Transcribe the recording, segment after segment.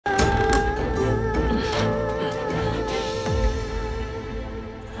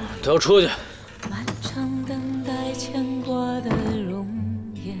都出去。漫长等待牵挂的容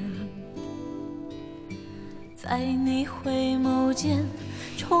颜，在你回眸间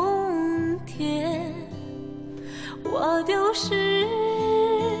重叠。我丢失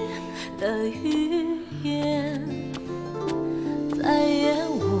的语言，再也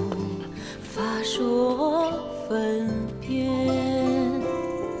无法说分别。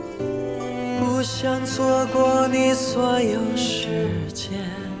不想错过你所有时间，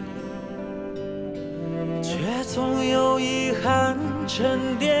却总有遗憾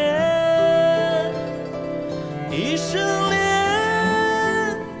沉淀。一生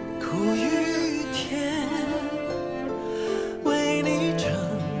恋，苦与甜，为你成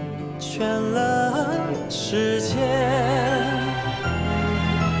全了世界。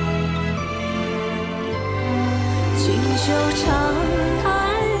锦绣长安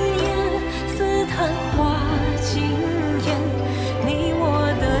宴，似昙花惊艳，你我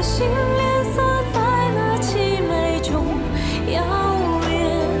的心连锁在那凄美中遥远。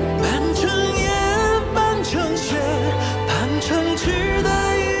半成烟，半成雪，半成痴的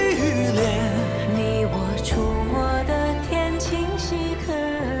欲恋。你我触摸的天清晰可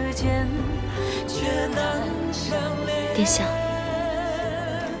见，却难相恋。殿下。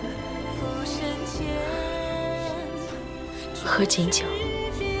 喝敬酒。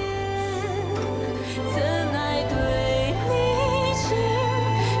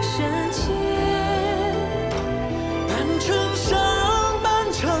半成伤，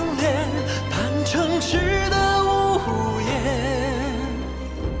半成恋，半成痴的无言。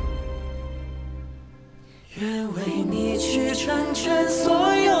愿为你去成全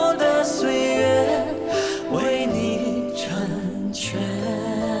所有的岁月，为你成全。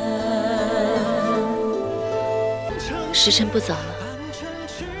 时辰不早了，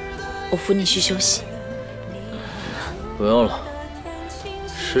我扶你去休息。不用了，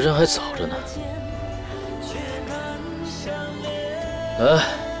时辰还早着呢。来，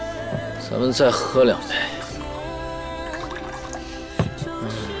咱们再喝2杯。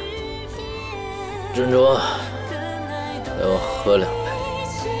珍珠，陪我喝2杯。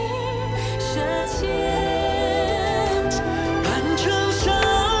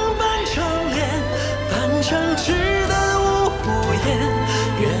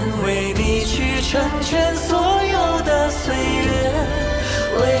 成全所有的岁月，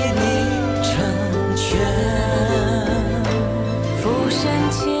为你成全。浮生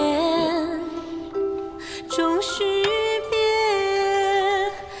间，终须别，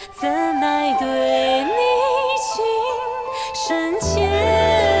怎奈对你情深切。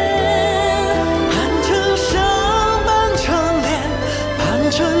半成伤，半成恋，半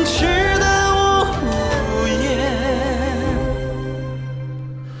成痴的无言。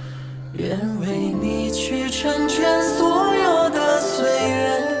愿为你去成全所有的岁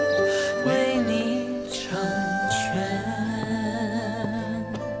月，为你成全。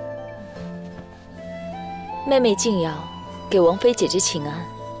妹妹静瑶给王妃姐姐请安。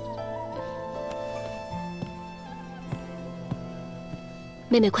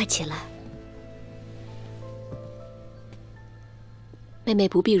妹妹快起来。妹妹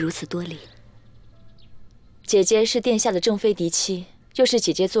不必如此多礼。姐姐是殿下的正妃嫡妻。 又是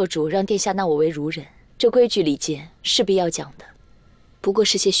姐姐做主，让殿下纳我为孺人，这规矩礼节势必要讲的。不过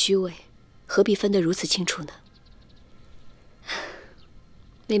是些虚伪，何必分得如此清楚呢？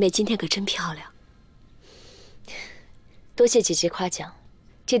妹妹今天可真漂亮。多谢姐姐夸奖，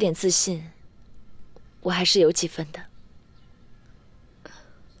这点自信，我还是有几分的。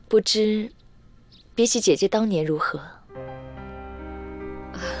不知，比起姐姐当年如何？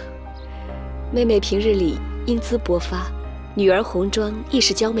妹妹平日里英姿勃发。 女儿红妆亦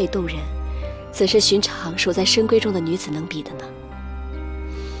是娇媚动人，怎是寻常守在深闺中的女子能比的呢？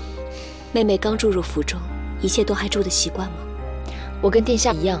妹妹刚住入府中，一切都还住得习惯吗？我跟殿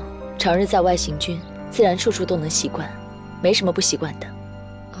下一样，常日在外行军，自然处处都能习惯，没什么不习惯的。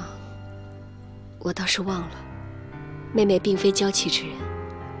啊，我倒是忘了，妹妹并非娇气之人，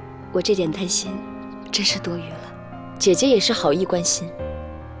我这点担心真是多余了。姐姐也是好意关心。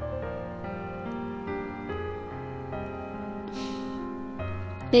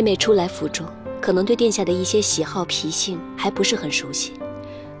 妹妹初来府中，可能对殿下的一些喜好脾性还不是很熟悉。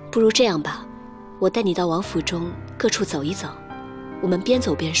不如这样吧，我带你到王府中各处走一走，我们边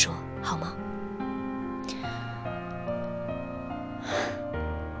走边说，好吗？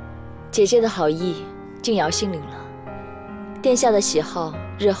姐姐的好意，静瑶心领了。殿下的喜好，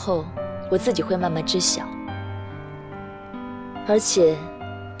日后我自己会慢慢知晓。而且，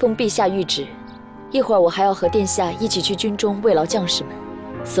奉陛下谕旨，一会儿我还要和殿下一起去军中慰劳将士们。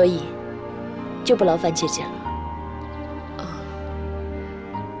 所以，就不劳烦姐姐了。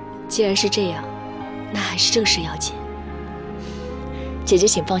既然是这样，那还是正事要紧。姐姐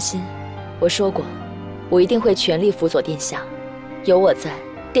请放心，我说过，我一定会全力辅佐殿下。有我在，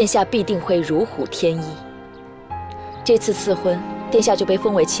殿下必定会如虎添翼。这次赐婚，殿下就被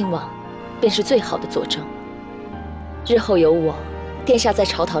封为亲王，便是最好的佐证。日后有我，殿下在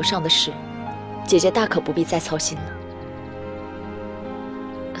朝堂上的事，姐姐大可不必再操心了。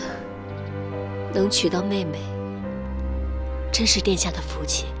能娶到妹妹，真是殿下的福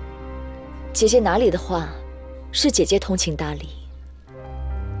气。姐姐哪里的话，是姐姐通情达理。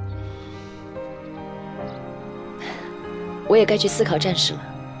我也该去思考战事了，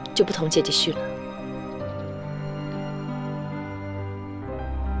就不同姐姐续了。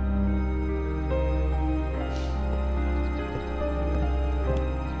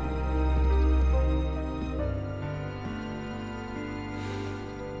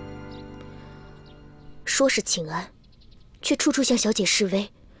说是请安，却处处向小姐示威。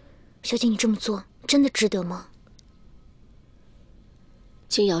小姐，你这么做真的值得吗？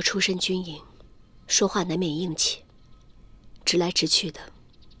金瑶出身军营，说话难免硬气，直来直去的，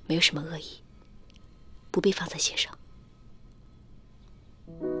没有什么恶意，不必放在心上。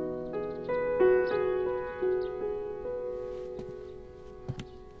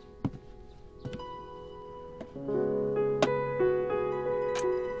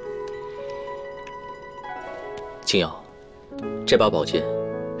金瑶，这把宝剑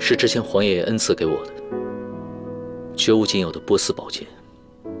是之前皇爷爷恩赐给我的，绝无仅有的波斯宝剑。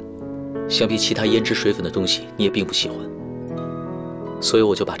想必其他胭脂水粉的东西你也并不喜欢，所以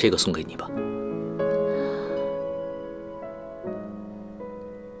我就把这个送给你吧。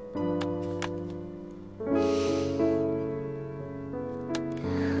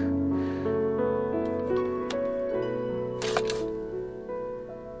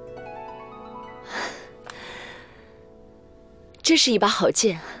真是一把好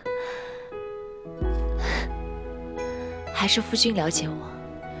剑，还是夫君了解我。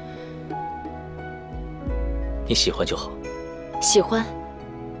你喜欢就好。喜欢，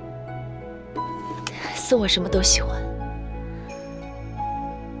送我什么都喜欢。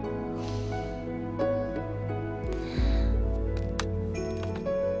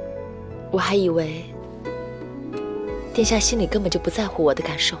我还以为殿下心里根本就不在乎我的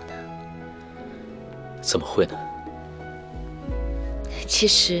感受呢。怎么会呢？其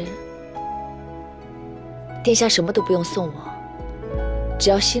实，殿下什么都不用送我，只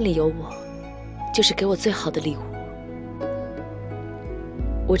要心里有我，就是给我最好的礼物。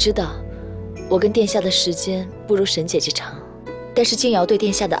我知道，我跟殿下的时间不如沈姐姐长，但是静瑶对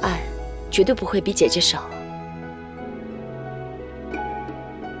殿下的爱，绝对不会比姐姐少。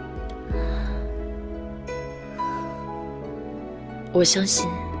我相信，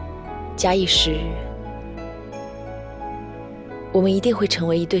假以时日，我们一定会成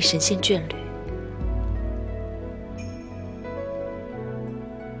为一对神仙眷侣。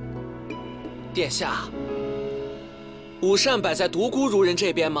殿下，午膳摆在独孤孺人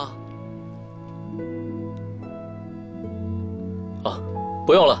这边吗？啊，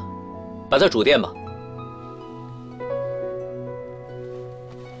不用了，摆在主殿吧。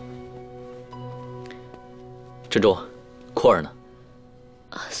珍珠，库儿呢？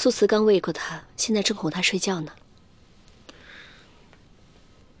素瓷刚喂过他，现在正哄他睡觉呢。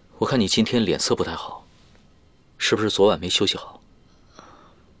我看你今天脸色不太好，是不是昨晚没休息好？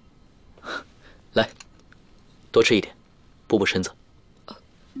来，多吃一点，补补身子。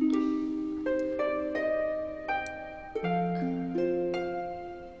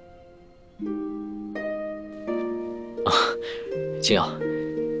啊，静瑶，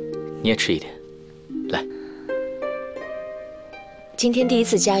你也吃一点，来。今天第一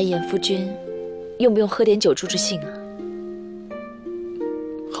次家宴，夫君用不用喝点酒助助兴啊？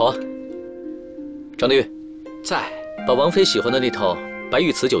好啊，张德玉，在。把王妃喜欢的那套白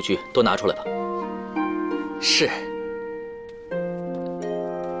玉瓷酒具都拿出来吧。是。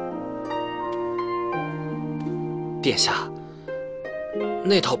殿下，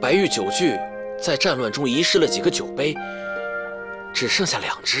那套白玉酒具在战乱中遗失了几个酒杯，只剩下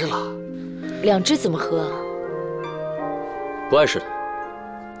2只了。2只怎么喝啊？不碍事的，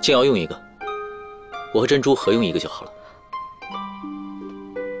静瑶用一个，我和珍珠合用一个就好了。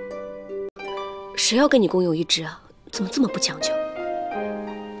谁要跟你共用1只啊？怎么这么不讲究？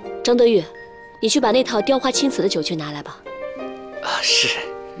张德玉，你去把那套雕花青瓷的酒具拿来吧。啊，是。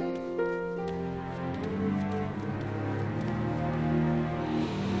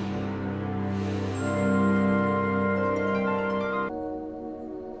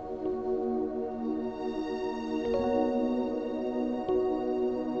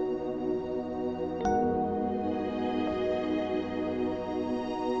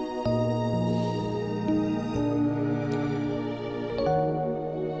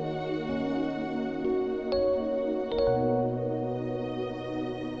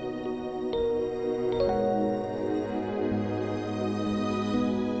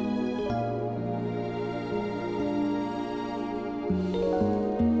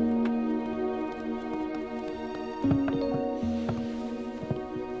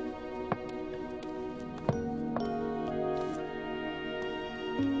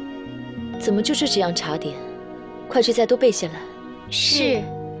怎么就是这样茶点？快去再多备些来。是。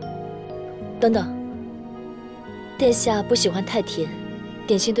等等，殿下不喜欢太甜，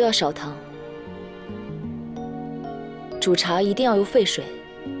点心都要少糖。煮茶一定要用沸水，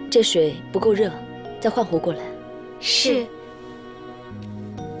这水不够热，再换壶过来。是。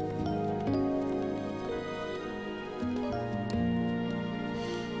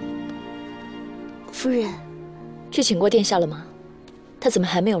夫人，去请过殿下了吗？他怎么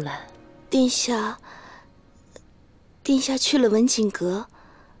还没有来？殿下去了文景阁。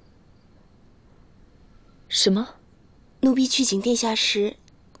什么？奴婢去请殿下时，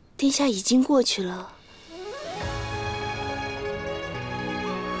殿下已经过去了。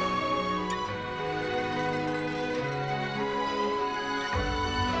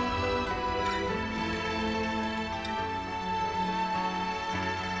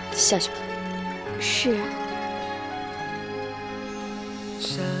下去吧。是。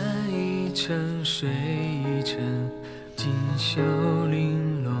山一程，水一程，锦绣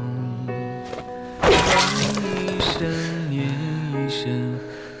玲珑。光一生，年一生，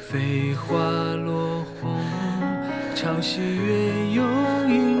飞花落红。潮汐月涌，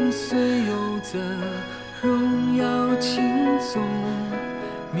云随游赠，荣耀轻松，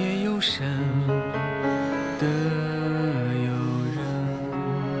灭忧伤，得有人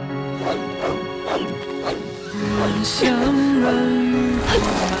香软玉环，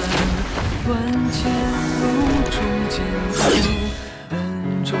万千路中间走，恩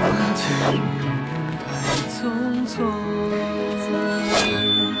重情太匆匆。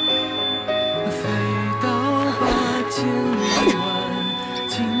飞刀拔千里弯，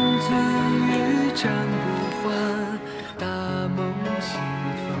金醉玉斩不还。大梦西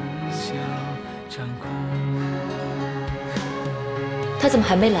风笑长空。他怎么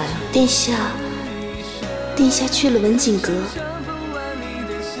还没来啊？殿下去了文景阁。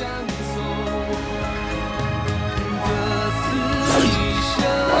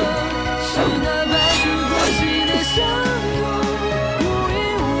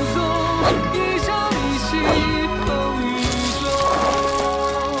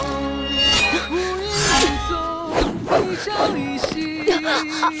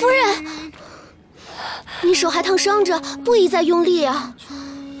夫人，你手还烫伤着，不宜再用力啊。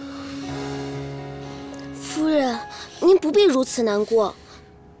夫人，您不必如此难过。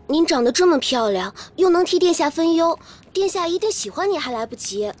您长得这么漂亮，又能替殿下分忧，殿下一定喜欢你还来不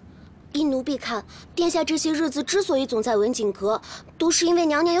及。依奴婢看，殿下这些日子之所以总在文景阁，都是因为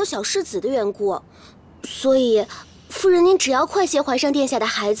娘娘有小世子的缘故。所以，夫人您只要快些怀上殿下的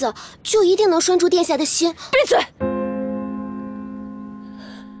孩子，就一定能拴住殿下的心。闭嘴！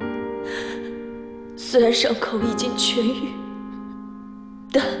虽然伤口已经痊愈，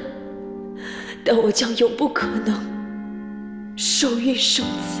但我将永不可能受孕生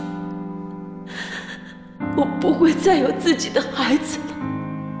子。我不会再有自己的孩子了。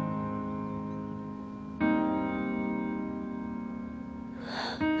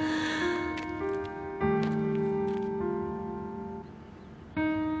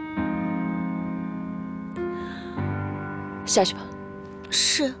下去吧。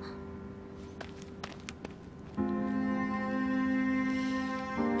是。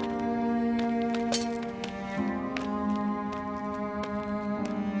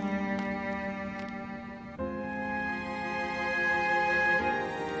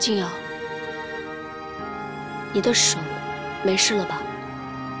静瑶，你的手没事了吧？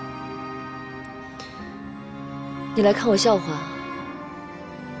你来看我笑话？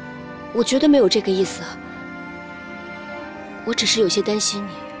我绝对没有这个意思，我只是有些担心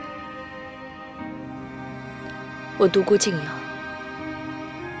你。我独孤静瑶，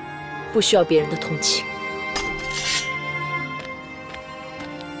不需要别人的同情。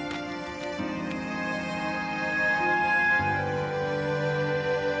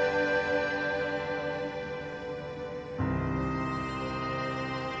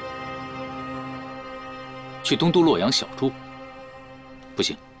去东都洛阳小住？不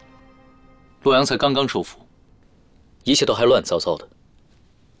行，洛阳才刚刚收复，一切都还乱糟糟的。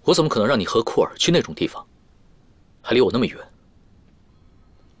我怎么可能让你和库尔去那种地方，还离我那么远？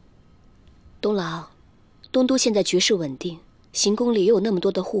东郎，东都现在局势稳定，行宫里又有那么多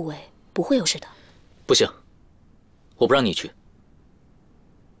的护卫，不会有事的。不行，我不让你去。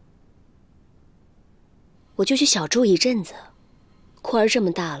我就去小住一阵子。库儿这么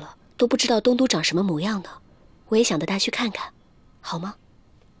大了，都不知道东都长什么模样呢。我也想带他去看看，好吗？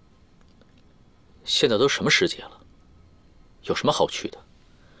现在都什么时节了，有什么好去的？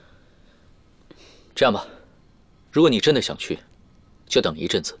这样吧，如果你真的想去，就等一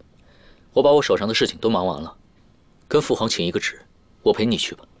阵子，我把我手上的事情都忙完了，跟父皇请一个旨，我陪你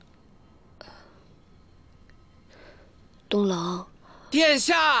去吧。东楼，殿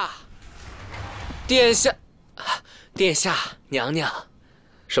下，殿下，殿下，娘娘，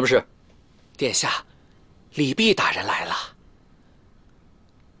什么事？殿下，李泌大人来了。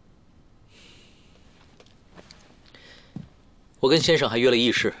我跟先生还约了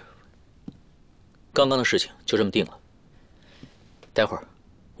议事，刚刚的事情就这么定了。待会儿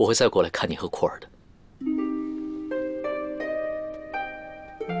我会再过来看你和库尔的。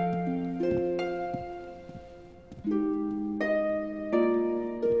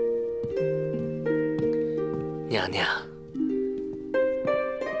娘娘，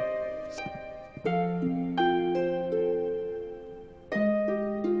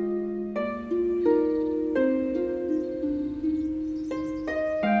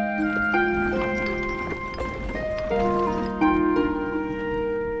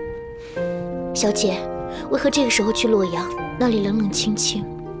小姐，为何这个时候去洛阳？那里冷冷清清，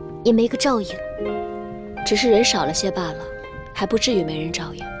也没个照应。只是人少了些罢了，还不至于没人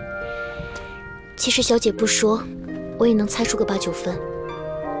照应。其实小姐不说，我也能猜出个8、9分。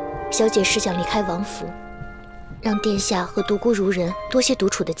小姐是想离开王府，让殿下和独孤如人多些独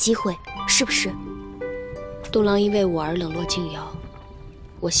处的机会，是不是？东郎因为我而冷落静瑶，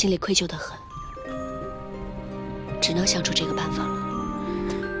我心里愧疚得很，只能想出这个办法了。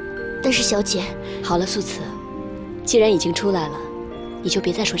但是小姐，好了，素瓷，既然已经出来了，你就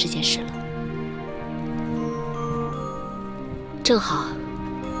别再说这件事了。正好，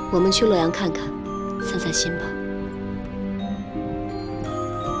我们去洛阳看看，散散心吧。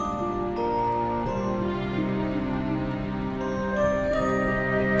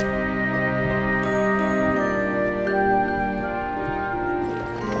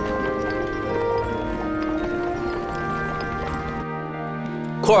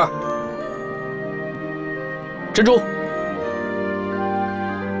库尔，珍珠，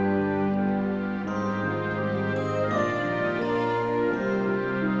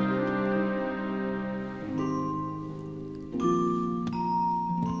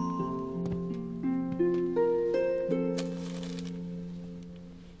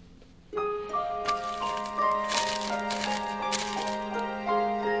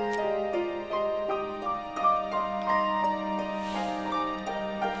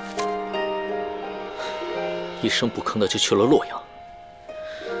一声不吭的就去了洛阳。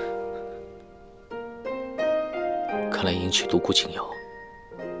看来迎娶独孤景瑶，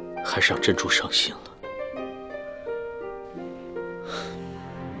还是让珍珠伤心了。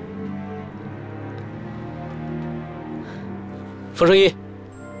风声一，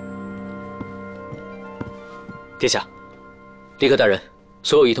殿下，立刻带人，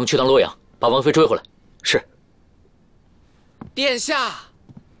所有一同去趟洛阳，把王妃追回来。是。殿下，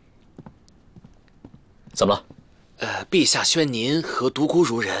怎么了？陛下宣您和独孤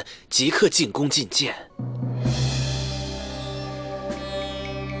如人即刻进宫觐见。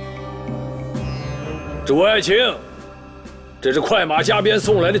诸位爱卿，这是快马加鞭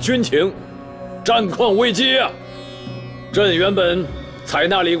送来的军情，战况危机啊！朕原本采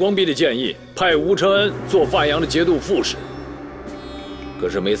纳李光弼的建议，派吴承恩做范阳的节度副使，可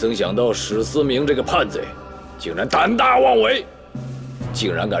是没曾想到史思明这个叛贼，竟然胆大妄为，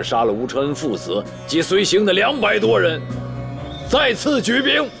竟然敢杀了吴承恩父子及随行的200多人，再次举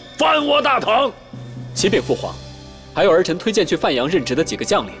兵犯我大唐。启禀父皇，还有儿臣推荐去范阳任职的几个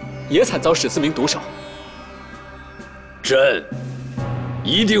将领，也惨遭史思明毒手。朕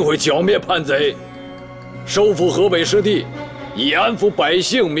一定会剿灭叛贼，收复河北失地，以安抚百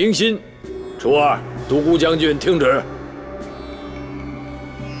姓民心。初二，独孤将军听旨。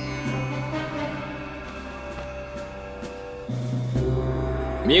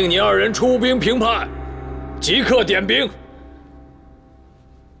命你2人出兵平叛，即刻点兵。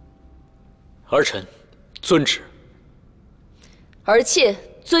儿臣遵旨。儿妾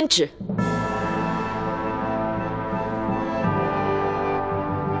遵旨。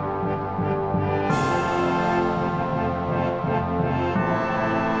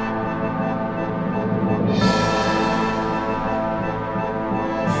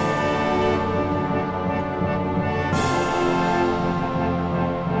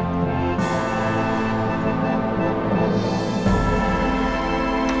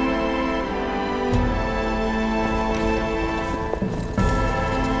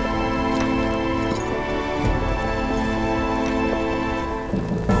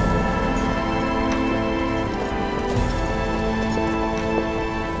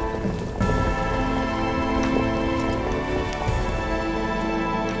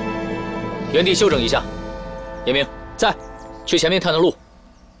原地休整一下。严明在，去前面探探路，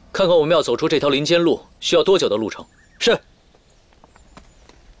看看我们要走出这条林间路需要多久的路程。是。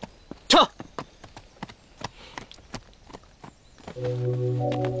撤。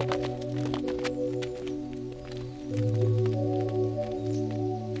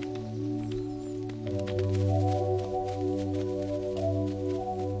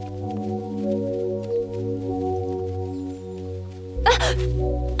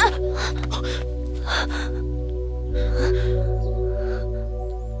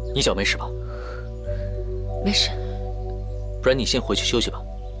你脚没事吧？没事。不然你先回去休息吧。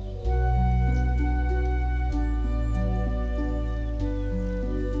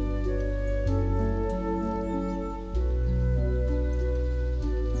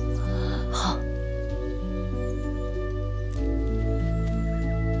好。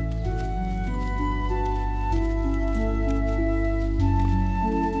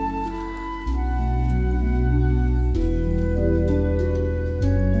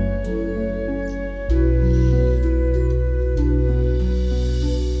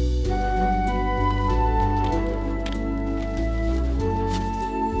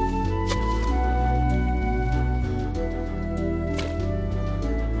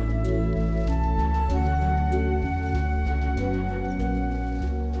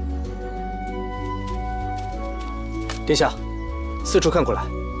殿下，四处看过来，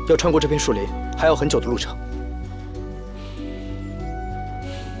要穿过这片树林，还要很久的路程。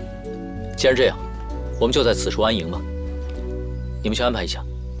既然这样，我们就在此处安营吧。你们去安排一下。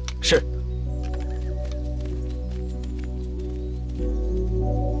是。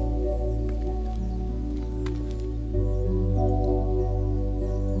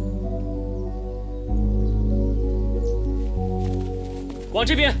往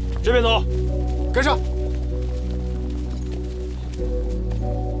这边，这边走，跟上。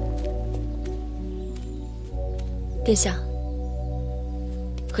 殿下，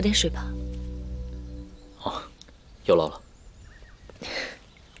喝点水吧。哦，有劳了。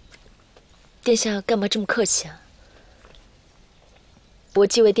殿下干嘛这么客气啊？我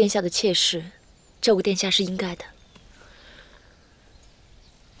既为殿下的妾室，照顾殿下是应该的。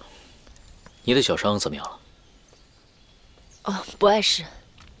你的脚伤怎么样了？哦，不碍事。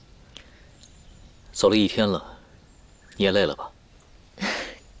走了一天了，你也累了吧？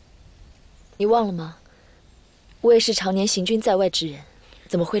你忘了吗？ 我也是常年行军在外之人，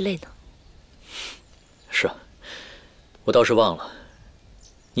怎么会累呢？是啊，我倒是忘了，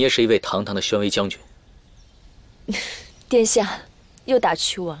你也是一位堂堂的宣威将军。殿下又打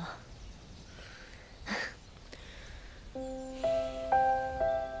趣我了。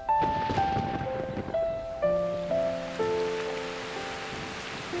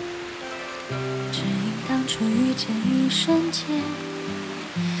只因当初遇见一瞬间。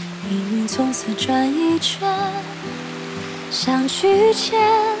 命运从此转一圈，相聚前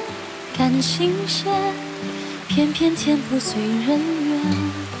感新鲜，偏偏天不随人愿。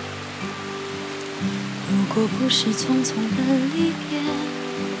如果不是匆匆的离别，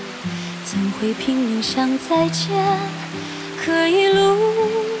怎会拼命想再见？可一路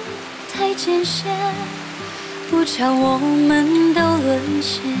太艰险，不巧我们都沦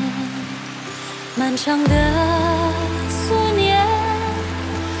陷，漫长的思念。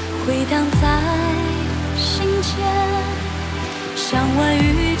 回荡在心间，向晚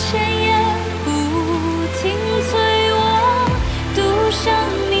雨千言，不停催我独向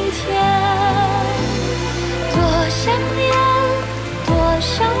明天。多想念，多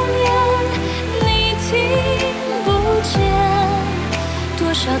想念，你听不见。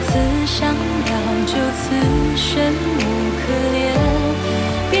多少次想要，就此生无可恋。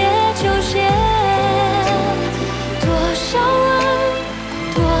别纠结，多少人。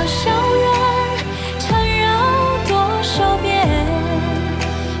 多少人缠绕多少遍，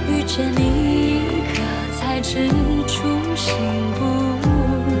遇见你一刻才知初心不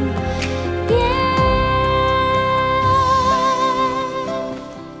变。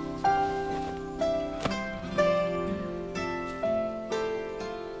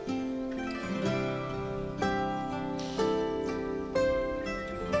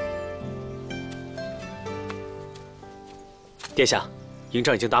殿下。 营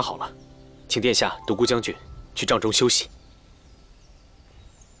帐已经打好了，请殿下、独孤将军去帐中休息。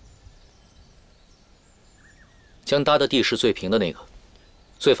将搭的地势最平的那个、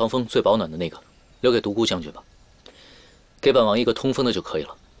最防风、最保暖的那个，留给独孤将军吧。给本王一个通风的就可以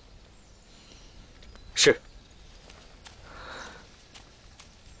了。是。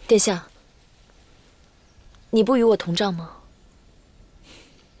殿下，你不与我同帐吗？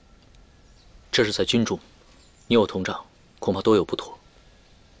这是在军中，你我同帐，恐怕多有不妥。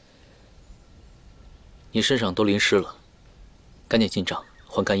 你身上都淋湿了，赶紧进帐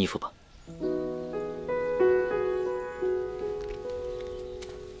换干衣服吧。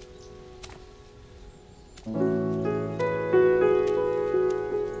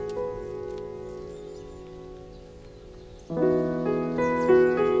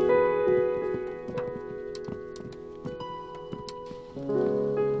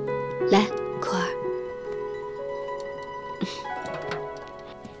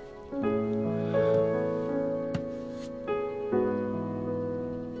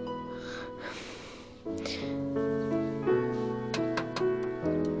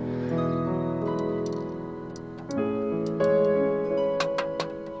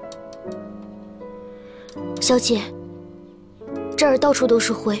小姐，这儿到处都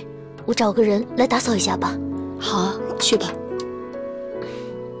是灰，我找个人来打扫一下吧。好啊，去吧。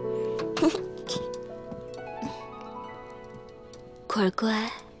果儿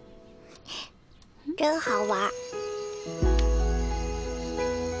乖，真好玩。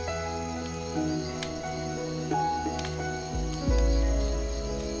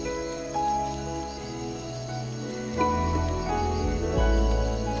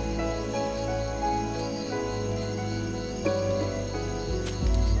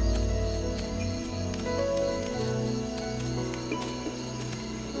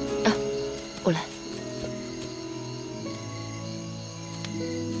我来。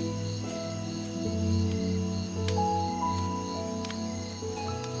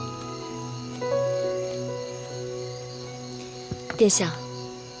殿下，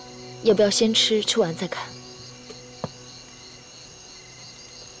要不要先吃，吃完再看？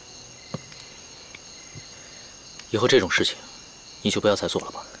以后这种事情，你就不要再做了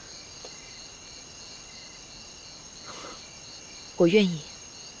吧。我愿意。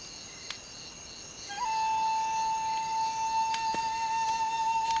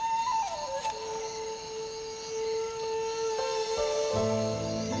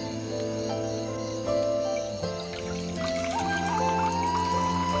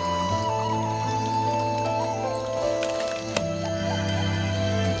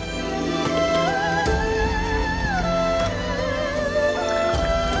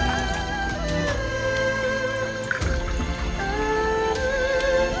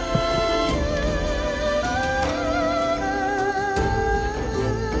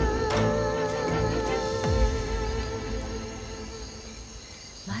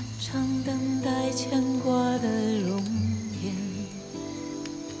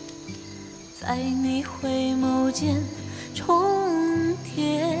在你回眸间重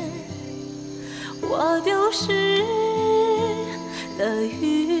叠，我丢失了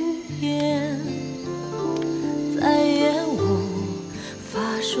语言，再也无法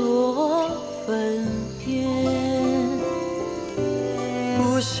说分别。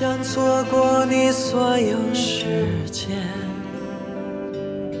不想错过你所有时间，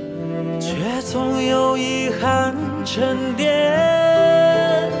却总有遗憾沉淀。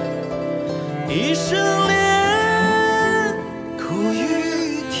一生恋，苦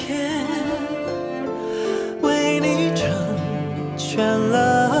与甜，为你成全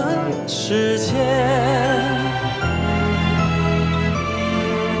了世界。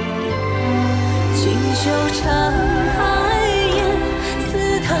锦绣长海烟，似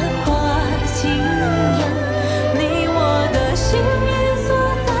昙花惊艳。你我的心念锁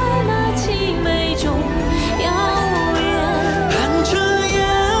在那凄美中遥远。半成烟，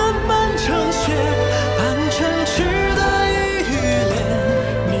半成雪，半成痴的雨恋。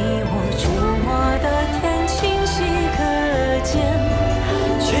你我触摸的天清晰可见，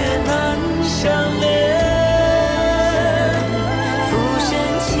却难相恋。浮生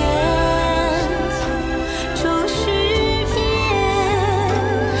前终须别，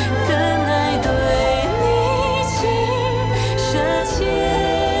怎奈对你情深切。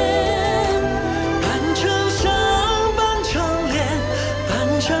半成伤，半成恋，半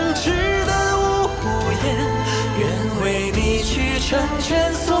成痴的无言。愿为你去成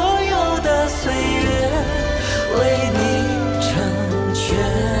全所有的岁月，为你成全。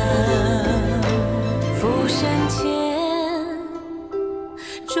浮生前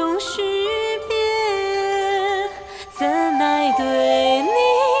终须别，怎奈对你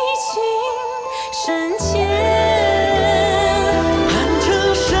情深切。半成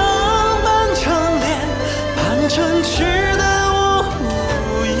伤，半成恋，半成痴的无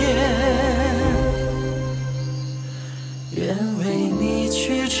言。愿为你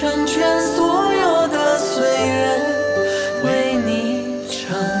去成全所有的岁月，为你成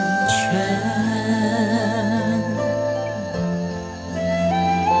全。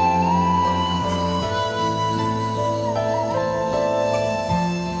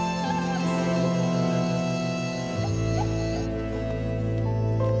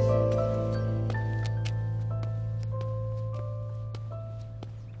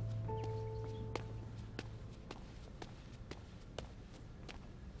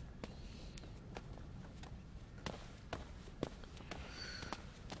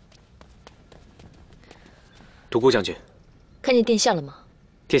独孤将军，看见殿下了吗？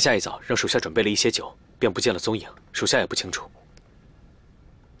殿下一早让属下准备了一些酒，便不见了踪影，属下也不清楚。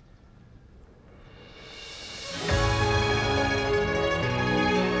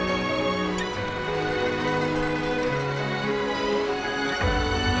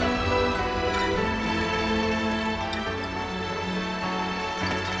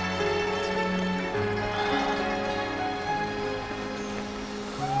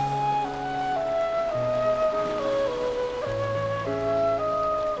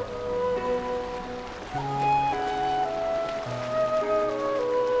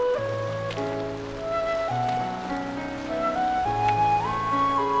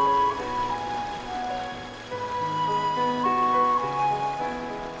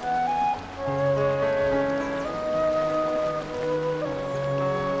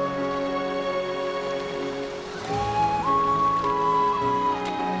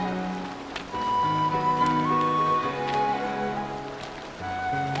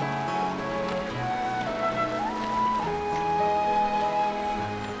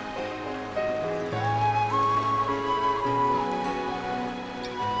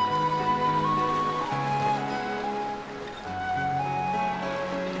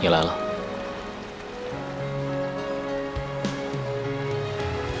你来了。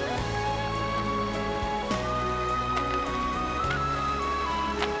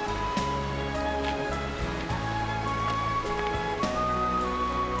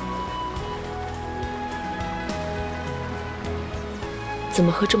怎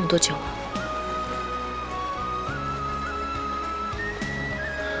么喝这么多酒啊？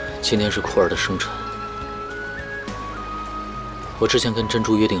今天是库尔的生辰，我之前跟珍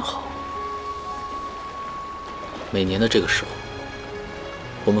珠约定好，每年的这个时候，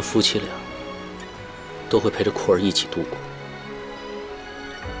我们夫妻俩都会陪着库尔一起度过。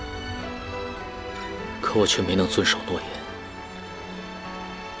可我却没能遵守诺言。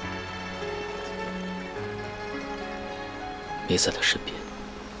没在他身边。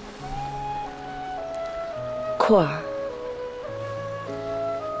库尔，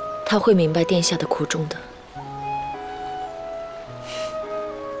他会明白殿下的苦衷的。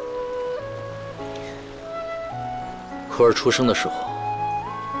库尔出生的时候，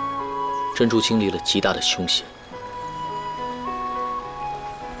珍珠经历了极大的凶险，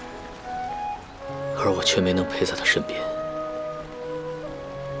而我却没能陪在他身边。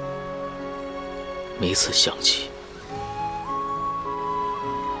每一次想起，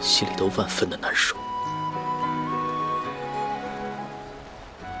心里都万分的难受。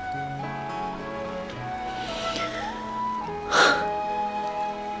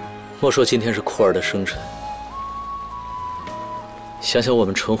莫说今天是库尔的生辰，想想我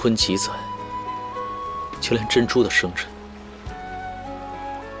们成婚几载，就连珍珠的生辰，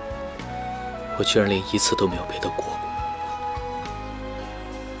我居然连一次都没有陪她过过。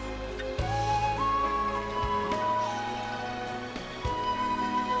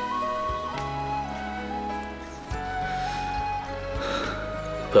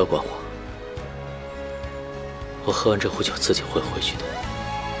不要管我，我喝完这壶酒自己会回去的。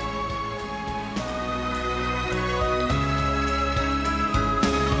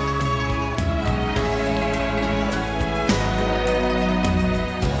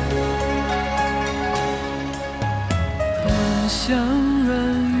相软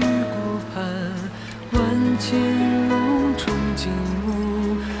于顾盼，万千如钟惊舞，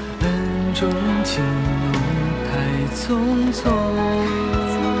恩重情浓太匆匆。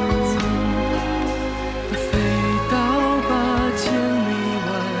飞刀拔千里外，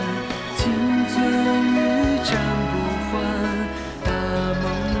金樽玉盏不还。大梦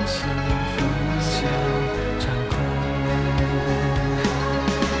醒，风萧长空。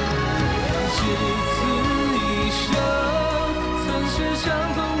只此一生。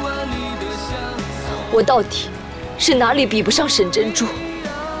我到底是哪里比不上沈珍珠？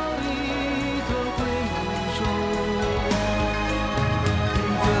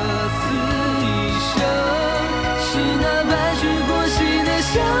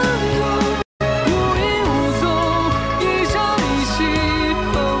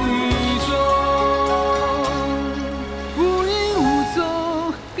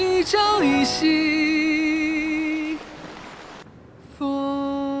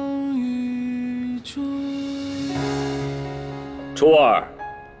初二，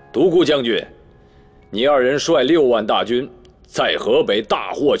独孤将军，你二人率6万大军，在河北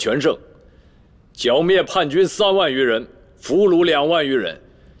大获全胜，剿灭叛军3万余人，俘虏2万余人，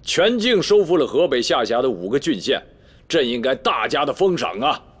全境收复了河北下辖的5个郡县，朕应该大加的封赏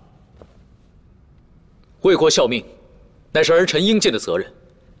啊！为国效命，乃是儿臣应尽的责任。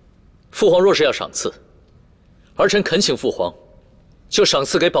父皇若是要赏赐，儿臣恳请父皇，就赏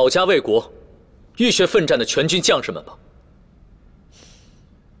赐给保家卫国、浴血奋战的全军将士们吧。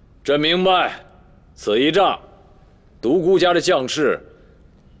朕明白，此一仗，独孤家的将士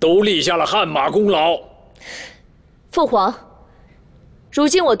都立下了汗马功劳。父皇，如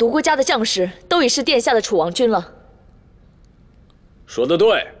今我独孤家的将士都已是殿下的楚王军了。说得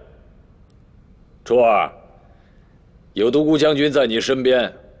对，初二，有独孤将军在你身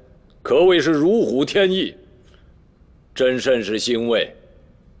边，可谓是如虎添翼，朕甚是欣慰。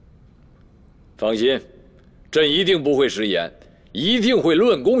放心，朕一定不会食言。一定会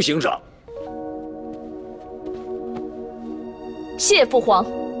论功行赏。谢父皇。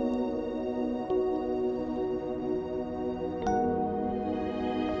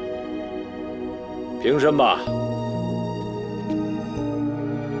平身吧。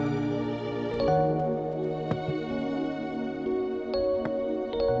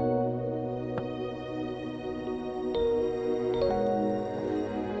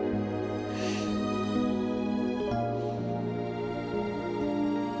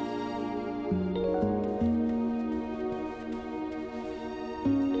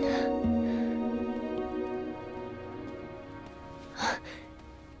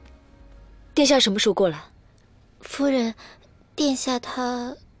殿下什么时候过来？夫人，殿下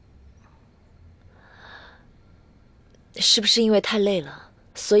他是不是因为太累了，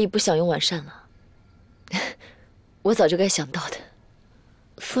所以不想用晚膳了？我早就该想到的。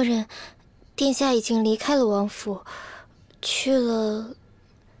夫人，殿下已经离开了王府，去了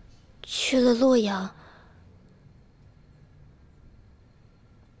洛阳。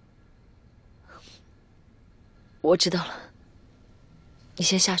我知道了，你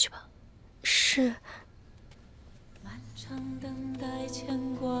先下去吧。是。漫长等待牵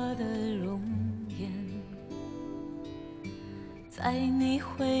挂的容颜，在你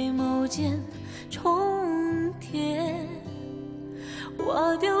回眸间重叠，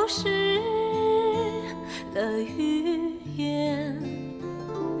我丢失了语言，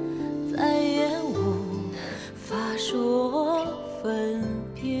再也无法说分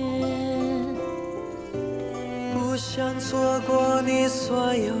别。不想错过你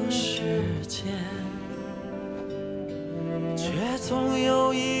所有时间，却总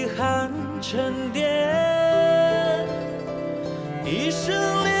有遗憾沉淀。一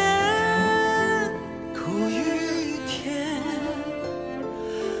生恋，苦与甜，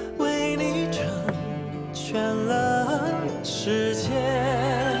为你成全了世界。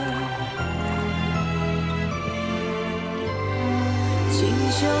锦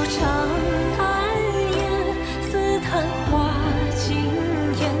绣长安烟，似昙花惊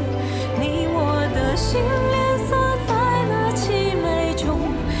艳。你我的心连锁在那凄美中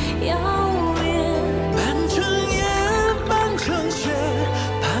摇曳。半成烟，半成雪，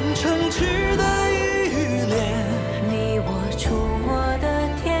半成纸的依恋。你我触摸的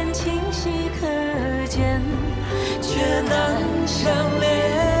天清晰可见，却难相恋。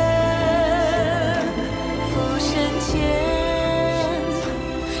浮生前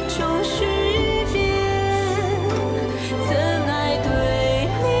终须别，怎奈对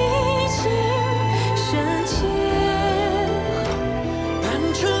你情深切。半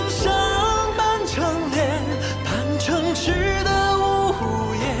成伤，半成恋，半成纸的无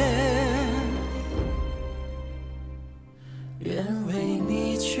言。愿为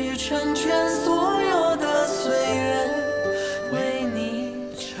你去成全所有的岁月，为你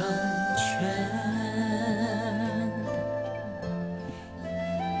成全。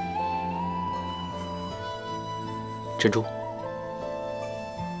珍珠，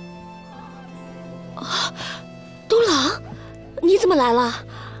东郎，你怎么来了？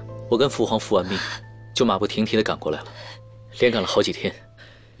我跟父皇复完命，就马不停蹄地赶过来了，连赶了好几天。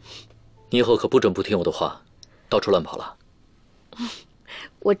你以后可不准不听我的话，到处乱跑了。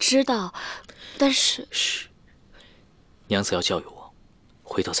我知道，但是……嘘，娘子要教育我，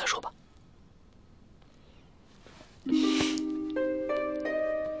回头再说吧。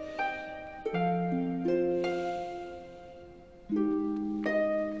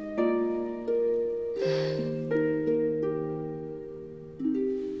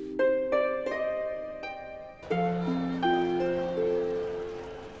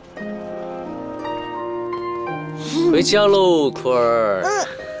回家喽，坤儿。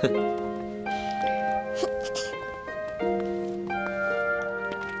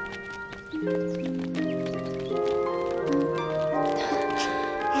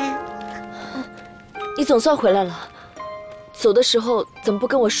你总算回来了，走的时候怎么不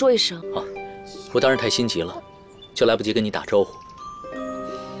跟我说一声？啊，我当然太心急了，就来不及跟你打招呼。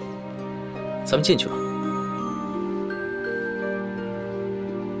咱们进去吧。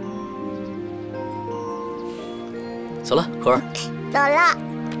走了，坤儿。走了。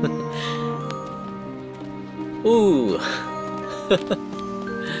哦，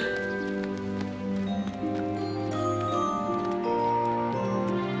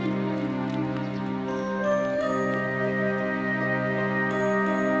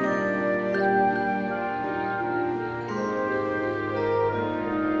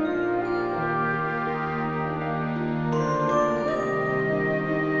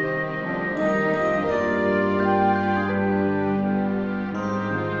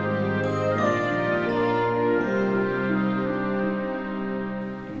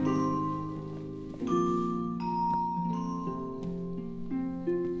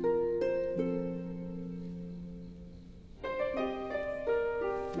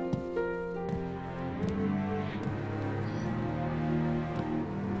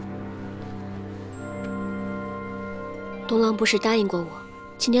东郎不是答应过我，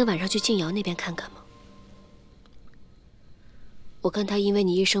今天晚上去静瑶那边看看吗？我看他因为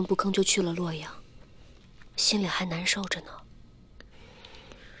你一声不吭就去了洛阳，心里还难受着呢。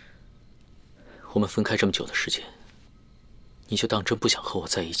我们分开这么久的时间，你就当真不想和我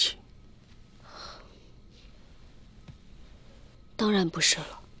在一起？当然不是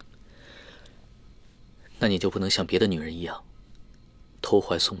了。那你就不能像别的女人一样，投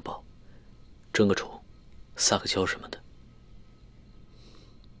怀送抱，争个宠，撒个娇什么的？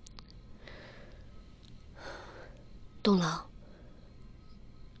东郎，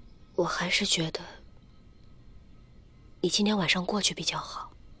我还是觉得你今天晚上过去比较好。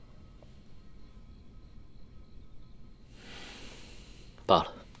罢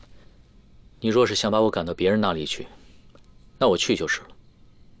了，你若是想把我赶到别人那里去，那我去就是了。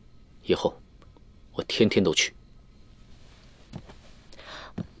以后我天天都去。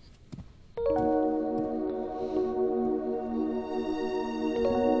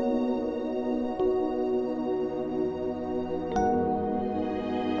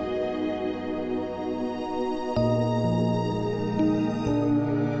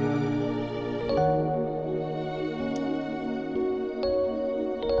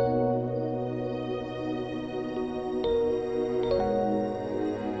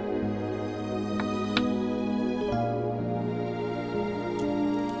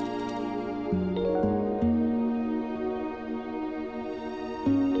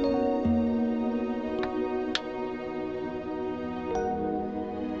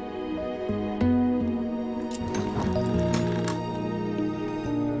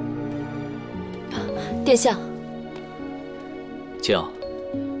殿下，静瑶，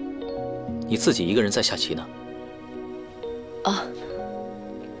你自己一个人在下棋呢？啊，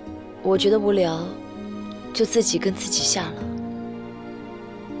我觉得无聊，就自己跟自己下了。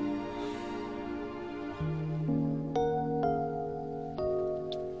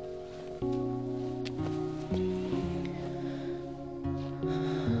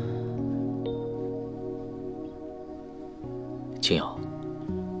静瑶。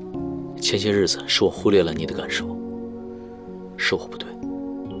前些日子是我忽略了你的感受，是我不对。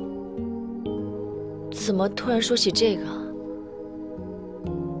怎么突然说起这个？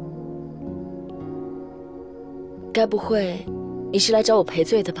该不会你是来找我赔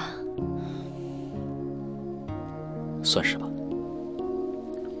罪的吧？算是吧。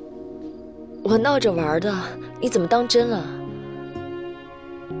我闹着玩的，你怎么当真了？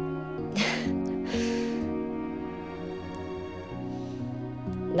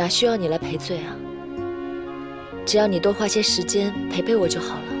哪需要你来赔罪啊？只要你多花些时间陪陪我就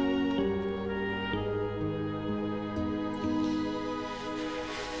好了。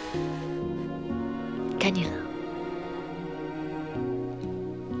该你了。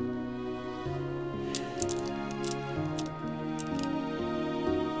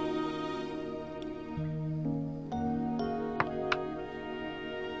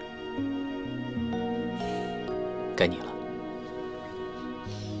该你了。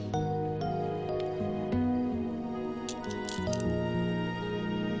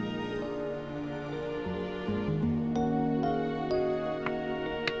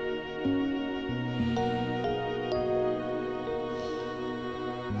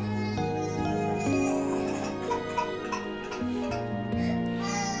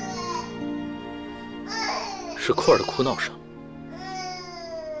是库尔的哭闹声，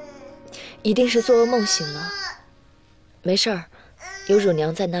一定是做噩梦醒了。没事儿，有乳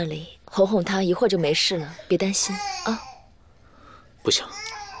娘在那里，哄哄她，一会儿就没事了，别担心啊。不行，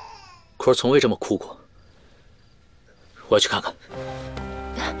库尔从未这么哭过，我要去看看。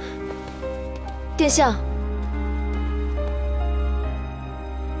殿下。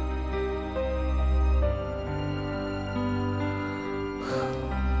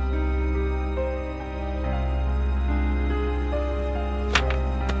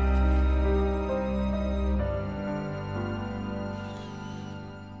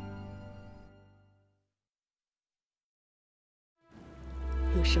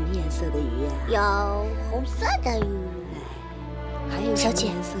有什么颜色的鱼啊？有红色的鱼，还有什么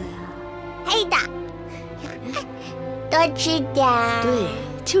颜色呀？黑的，多吃点。对，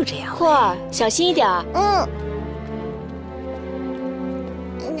就这样。库尔，小心一点。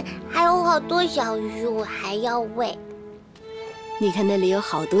还有好多小鱼，我还要喂。你看那里有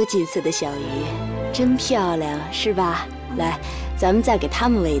好多金色的小鱼，真漂亮，是吧？来，咱们再给它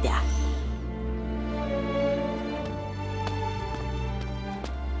们喂点。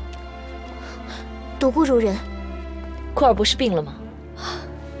赌不如人，库尔不是病了吗？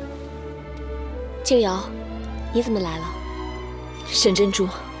静瑶，你怎么来了？沈珍珠，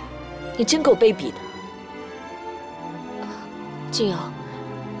你真够卑鄙的。静瑶，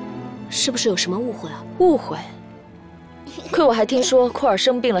是不是有什么误会啊？误会？亏我还听说库尔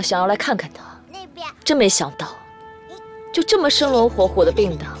生病了，想要来看看他。真没想到，就这么生龙活虎的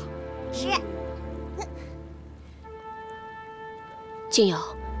病倒。是。静瑶。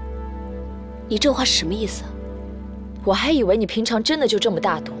你这话是什么意思？我还以为你平常真的就这么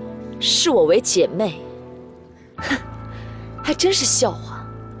大度，视我为姐妹，哼，还真是笑话。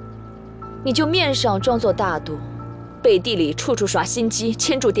你就面上装作大度，背地里处处耍心机，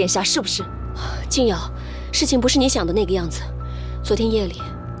牵住殿下，是不是？静瑶，事情不是你想的那个样子。昨天夜里，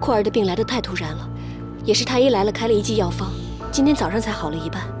库儿的病来得太突然了，也是太医来了开了一剂药方，今天早上才好了一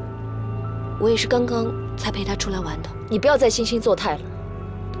半。我也是刚刚才陪他出来玩的。你不要再惺惺作态了。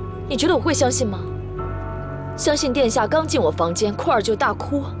你觉得我会相信吗？相信殿下刚进我房间，库儿就大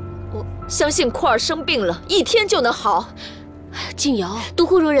哭。我相信库儿生病了，1天就能好。静瑶，独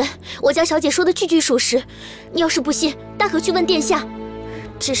孤如人，我家小姐说的句句属实。你要是不信，大可去问殿下。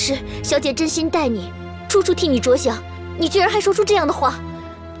只是小姐真心待你，处处替你着想，你居然还说出这样的话。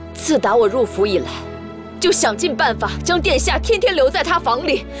自打我入府以来，就想尽办法将殿下天天留在他房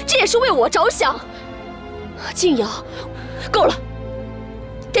里，这也是为我着想。静瑶，够了，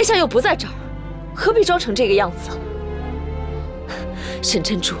殿下又不在这儿，何必装成这个样子？沈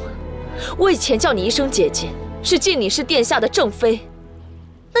珍珠，我以前叫你一声姐姐，是敬你是殿下的正妃。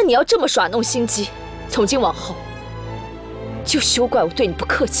那你要这么耍弄心机，从今往后，就休怪我对你不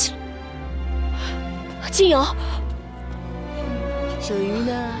客气了。静瑶，小鱼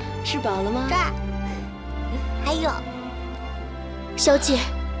呢？吃饱了吗？这儿还有，小姐。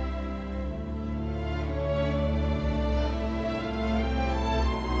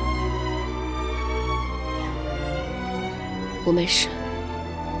我没事。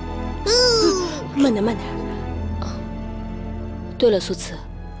慢点，慢点。对了，苏慈，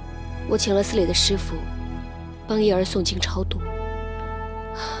我请了寺里的师傅，帮叶儿诵经超度。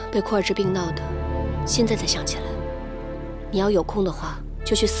被库尔这病闹的，现在才想起来。你要有空的话，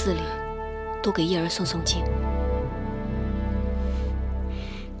就去寺里，多给叶儿诵诵经。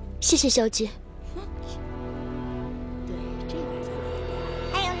谢谢小姐。对，这边再来一点，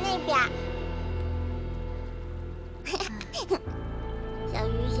还有那边。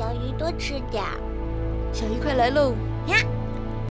小鱼，多吃点儿。小鱼快来喽！呀。